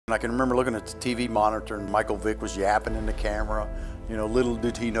And I can remember looking at the TV monitor and Michael Vick was yapping in the camera. You know, little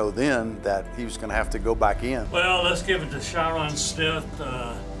did he know then that he was going to have to go back in. Well, let's give it to Sharon Smith.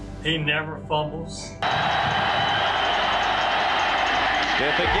 He never fumbles. Smith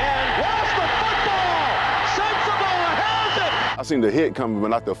again. Where's the football? Sensible has it. I seen the hit coming, but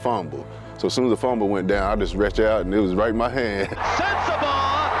not the fumble. So as soon as the fumble went down, I just reached out and it was right in my hand. Sensible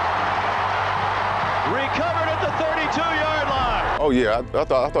recovered at the 32-yard line. Oh yeah, I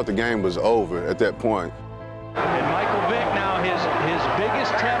thought the game was over at that point. And Michael Vick now his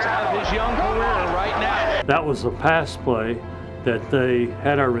biggest test of his young career right now. That was a pass play that they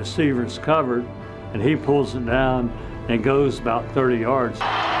had our receivers covered, and he pulls it down and goes about 30 yards.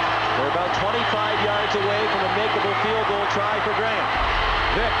 They're about 25 yards away from a makeable field goal try for Graham.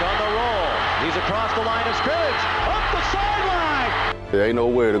 Vick on the roll. He's across the line of scrimmage, up the sideline. There ain't no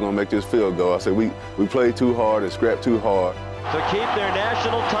way they're gonna make this field goal. I said we played too hard and scrapped too hard. To keep their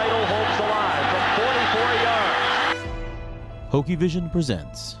national title hopes alive from 44 yards. Hokie Vision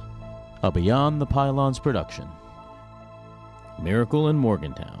presents a Beyond the Pylons production. Miracle in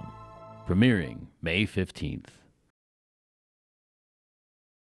Morgantown, premiering May 15th.